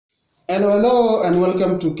Hello and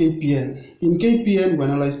welcome to KPN. In KPN, we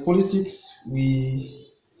analyze politics, we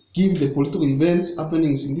give the political events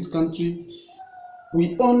happenings in this country.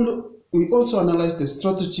 We also analyze the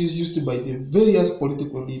strategies used by the various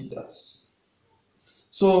political leaders.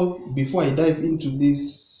 So, before I dive into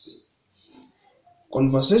this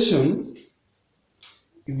conversation,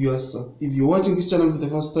 if you're watching this channel for the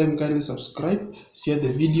first time, kindly subscribe, share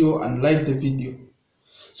the video, and like the video.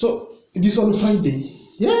 So, it is on Friday.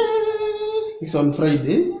 Yeah! It's on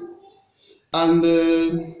Friday, and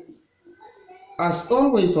as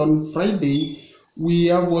always on Friday, we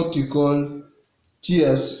have what we call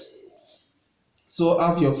cheers. So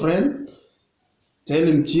have your friend, tell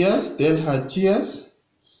him cheers, tell her cheers,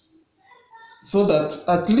 so that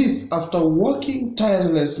at least after working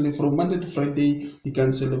tirelessly from Monday to Friday, you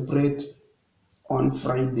can celebrate on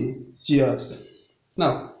Friday. Cheers.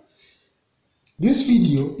 Now, this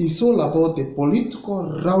video is all about the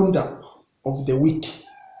political roundup of the week.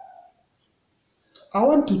 I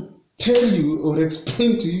want to tell you or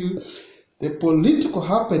explain to you the political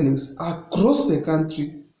happenings across the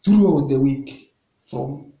country throughout the week,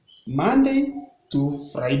 from Monday to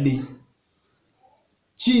Friday.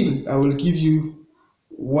 Chill, I will give you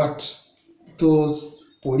what those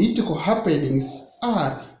political happenings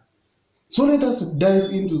are. So let us dive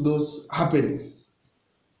into those happenings.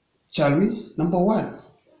 Shall we? Number one,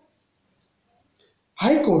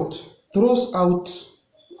 High Court throws out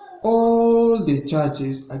all the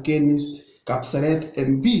charges against Kapsaret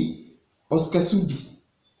MP Oscar Sudi.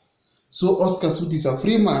 So Oscar Sudi is a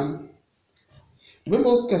free man. Remember,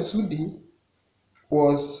 Oscar Sudi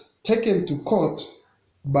was taken to court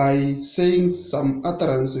by saying some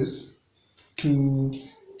utterances to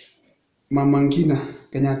Mama Ngina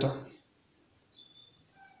Kenyatta.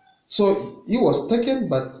 So he was taken,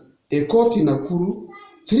 but a court in Nakuru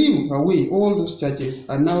threw away all those charges,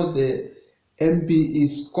 and now the MP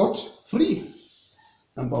is scot-free.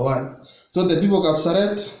 Number one. So the people of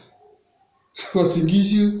Kapsaret was in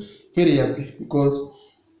issue very happy because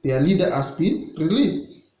their leader has been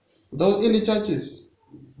released without any charges.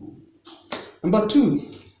 Number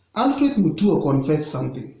two, Alfred Mutua confessed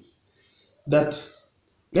something that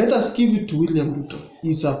let us give it to William Ruto.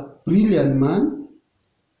 He's a brilliant man,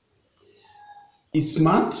 he's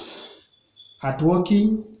smart,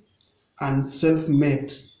 hardworking, and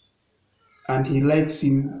self-made, and he likes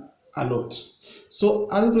him a lot. So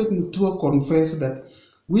Alfred Mutua confessed that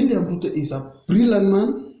William Ruto is a brilliant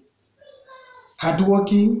man,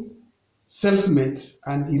 hardworking, self-made,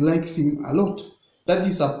 and he likes him a lot. That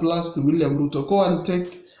is a plus to William Ruto. Go and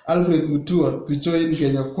take Alfred Mutua to join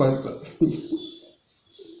Kenya Kwanza.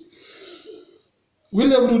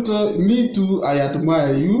 William Ruto, me too, I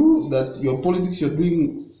admire you, that your politics, you're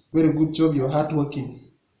doing very good job, you're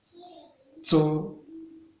hardworking. So,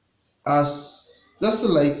 as just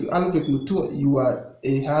like Alfred Mutua, you are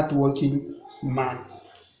a hardworking man.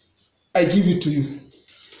 I give it to you.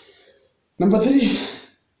 Number three,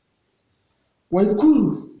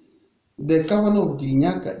 Waikuru, the governor of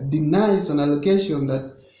Kirinyaga, denies an allegation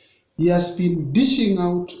that he has been dishing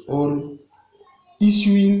out or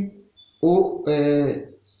issuing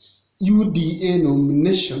UDA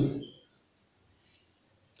nomination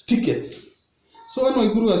tickets. So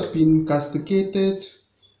Waikuru has been castigated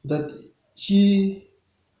that she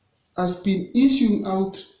has been issuing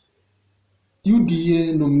out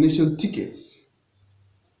UDA nomination tickets.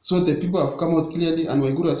 So the people have come out clearly, and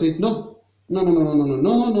Waiguru has said, no,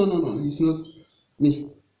 it's not me.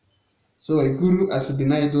 So Waiguru has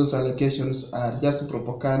denied those allegations are just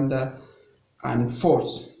propaganda and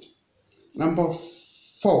false. Number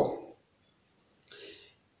four,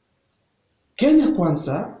 Kenya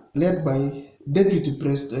Kwanza, led by Deputy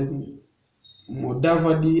President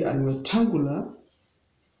Mudavadi and Wetangula,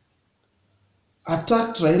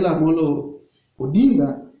 attacked Raila Amolo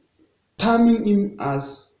Odinga, terming him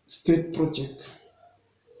as state project.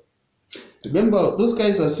 Remember, those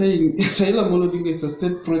guys are saying Raila Amolo Odinga is a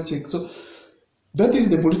state project. So that is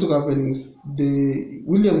the political happenings. The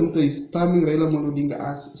William Ruto is terming Raila Amolo Odinga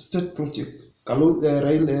as state project.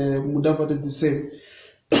 Raila Mudavadi the same.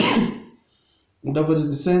 Mudavadi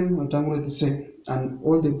the same, Wetangula the same, and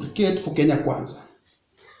all the brigade for Kenya Kwanza.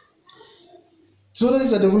 So that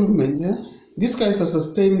is a development, yeah. These guys are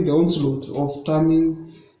sustaining the onslaught of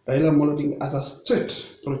terming Raila Amolo Odinga as a state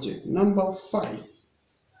project. Number five,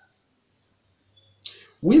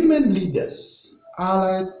 women leaders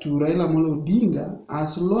allied to Raila Amolo Odinga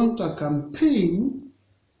has launched a campaign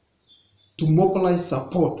to mobilize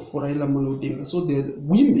support for Raila Amolo Odinga. So the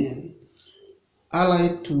women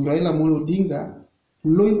allied to Raila Amolo Odinga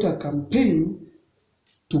launched a campaign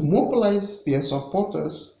to mobilize their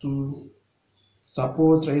supporters to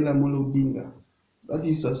support Raila Amolo Odinga. That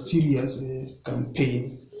is a serious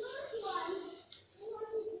campaign.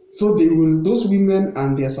 So those women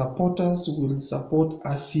and their supporters will support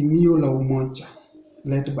Azimio la Umoja,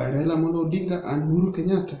 led by Raila Amolo Odinga and Uhuru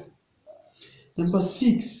Kenyatta. Number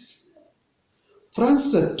 6,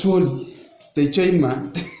 Francis Atwoli, the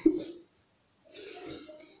chairman,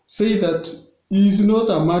 say that he is not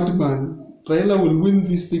a madman. Raila will win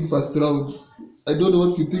this thing first round. I don't know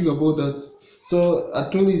what you think about that. So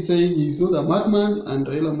Atwoli is saying he is not a madman and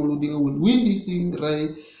Raila Amolo Odinga will win this thing right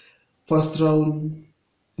first round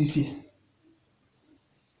this year.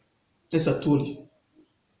 That's Atwoli.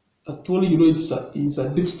 Atwoli, you know, it's a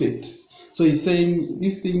deep state. So he's saying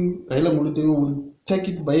this thing, Raila Amolo Odinga will take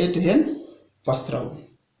it by the hand first round.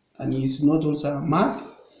 And he is not also a mad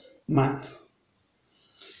man.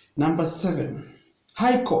 Number 7,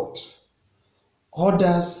 High Court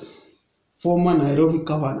orders former Nairobi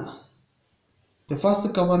governor, the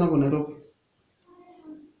first governor of Nairobi,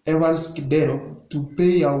 Evans Kidero, to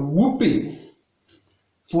pay a whooping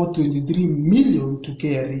 423 million to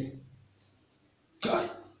KRA. Guy,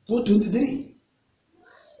 423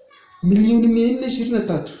 milioni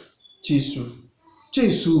 423.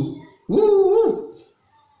 Jesu.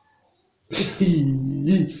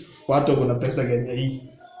 Watu wana pesa Kenya hii.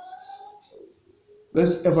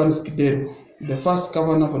 That's Evans Kidero, the first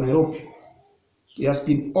governor of Nairobi. He has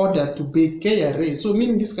been ordered to pay KRA. So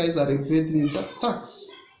meaning these guys are evading that tax.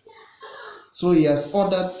 So he has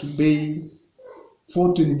ordered to pay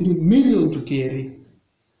 423 million to KRA.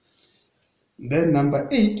 Then number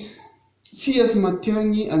 8, CS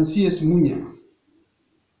Matiang'i and CS Munya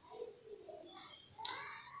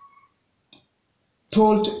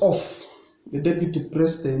told off the deputy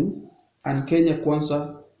president and Kenya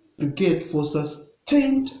Kwanza brigade for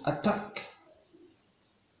sustained attack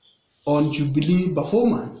on Jubilee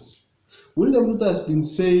performance. William Ruto has been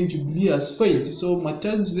saying Jubilee has failed, so Matiang'i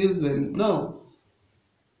tells them now,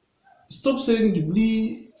 stop saying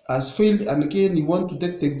Jubilee has failed, and again you want to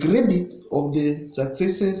take the credit of the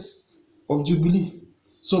successes of Jubilee.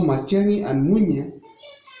 So Matiang'i and Munya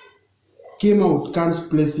came out guns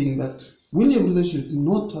blazing that William Ruto should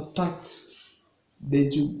not attack the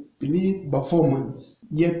Jubilee performance,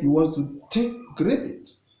 yet he wants to take credit.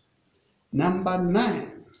 Number 9,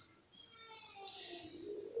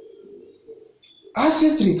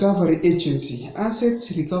 Assets Recovery Agency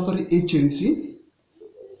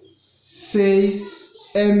says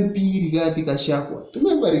MP Rigathi Gachagua.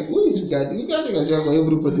 Remember, who is Rigathi? Rigathi Gachagua,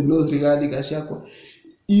 everybody knows Rigathi Gachagua,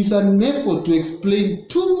 is unable to explain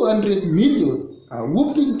 200 million, a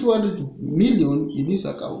whooping 200 million in his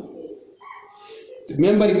account.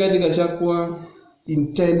 Remember, Rigathi Gachagua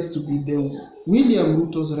intends to be the William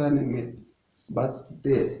Ruto's running mate, but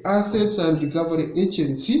the Assets and Recovery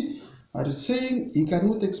Agency are saying he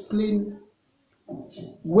cannot explain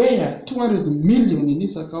where 200 million in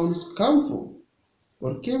his accounts come from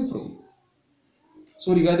or came from.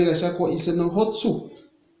 So Rigathi Gachagua is in a hot soup.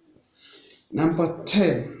 Number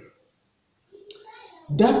 10,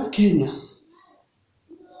 DAP Kenya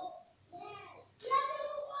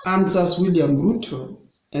answers William Ruto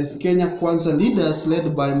as Kenya Kwanza leaders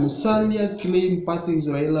led by Musalia claim party is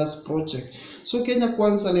Raila's project. So Kenya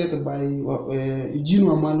Kwanza led by Eugene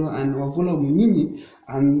Wamalwa and Wafula Munyinyi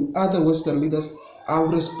and other Western leaders have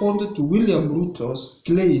responded to William Ruto's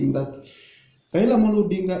claim that Raila Amolo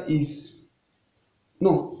Odinga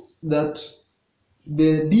that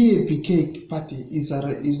the DAPK party is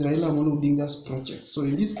Raila Amolo Odinga's project. So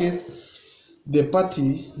in this case, the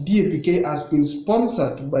party DAPK has been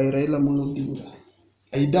sponsored by Raila Amolo Odinga.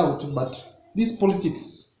 I doubt, but this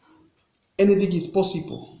politics, anything is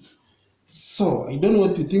possible. So I don't know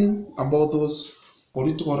what you think about those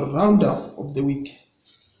political roundup of the week.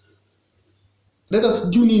 Let us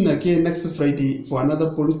tune in again next Friday for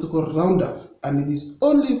another political roundup, and it is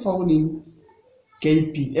only found in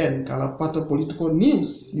KPN, Kalapata Political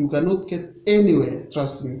News. You cannot get anywhere,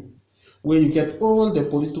 trust me, where you get all the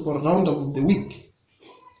political roundup of the week.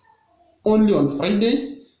 Only on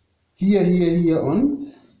Fridays, here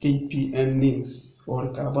on KPN News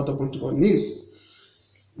or Kalapata Political News.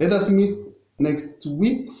 Let us meet next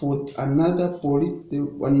week for another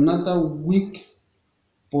week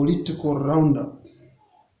political roundup.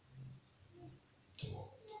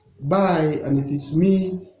 Bye, and it is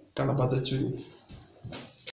me, Kalapata Chuni.